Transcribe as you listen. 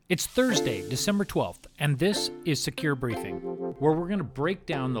It's Thursday, December 12th, and this is Secure Briefing, where we're going to break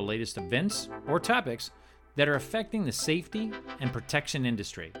down the latest events or topics that are affecting the safety and protection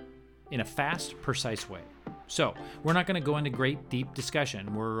industry in a fast, precise way. So, we're not going to go into great, deep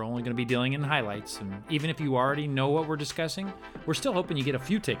discussion. We're only going to be dealing in highlights, and even if you already know what we're discussing, we're still hoping you get a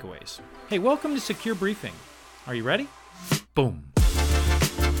few takeaways. Hey, welcome to Secure Briefing. Are you ready? Boom.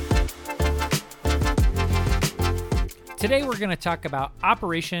 Today we're going to talk about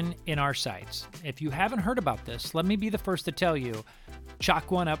operation in our sites. If you haven't heard about this, let me be the first to tell you, chalk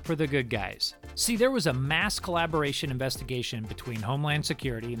one up for the good guys. See, there was a mass collaboration investigation between Homeland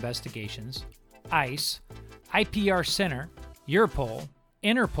Security Investigations, ICE, IPR Center, Europol,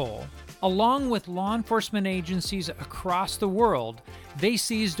 Interpol, along with law enforcement agencies across the world. They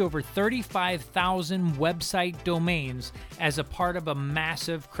seized over 35,000 website domains as a part of a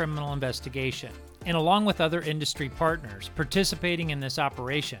massive criminal investigation. And along with other industry partners participating in this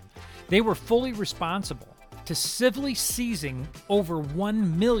operation, they were fully responsible to civilly seizing over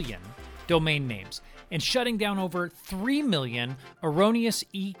 1 million domain names and shutting down over 3 million erroneous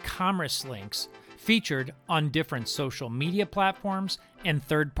e-commerce links featured on different social media platforms and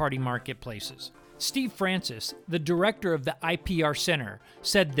third-party marketplaces. Steve Francis, the director of the IPR Center,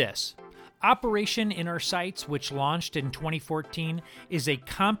 said this: "Operation in our sites, which launched in 2014, is a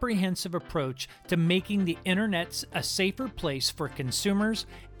comprehensive approach to making the internet a safer place for consumers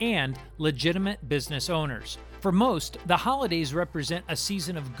and legitimate business owners. For most, the holidays represent a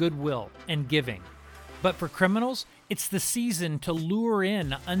season of goodwill and giving. But for criminals, it's the season to lure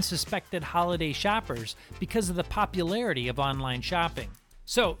in unsuspected holiday shoppers because of the popularity of online shopping."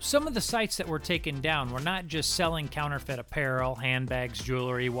 So, some of the sites that were taken down were not just selling counterfeit apparel, handbags,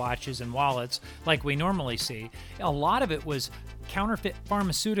 jewelry, watches, and wallets like we normally see. A lot of it was counterfeit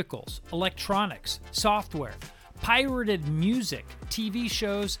pharmaceuticals, electronics, software, pirated music, TV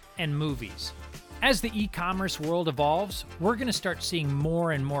shows, and movies. As the e-commerce world evolves, we're going to start seeing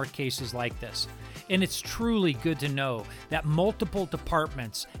more and more cases like this. And it's truly good to know that multiple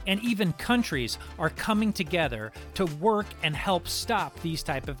departments and even countries are coming together to work and help stop these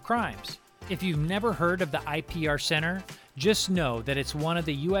type of crimes. If you've never heard of the IPR Center, just know that it's one of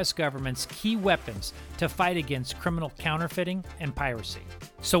the U.S. government's key weapons to fight against criminal counterfeiting and piracy.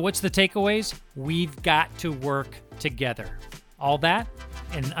 So what's the takeaways? We've got to work together. All that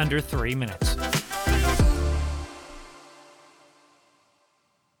in under 3 minutes.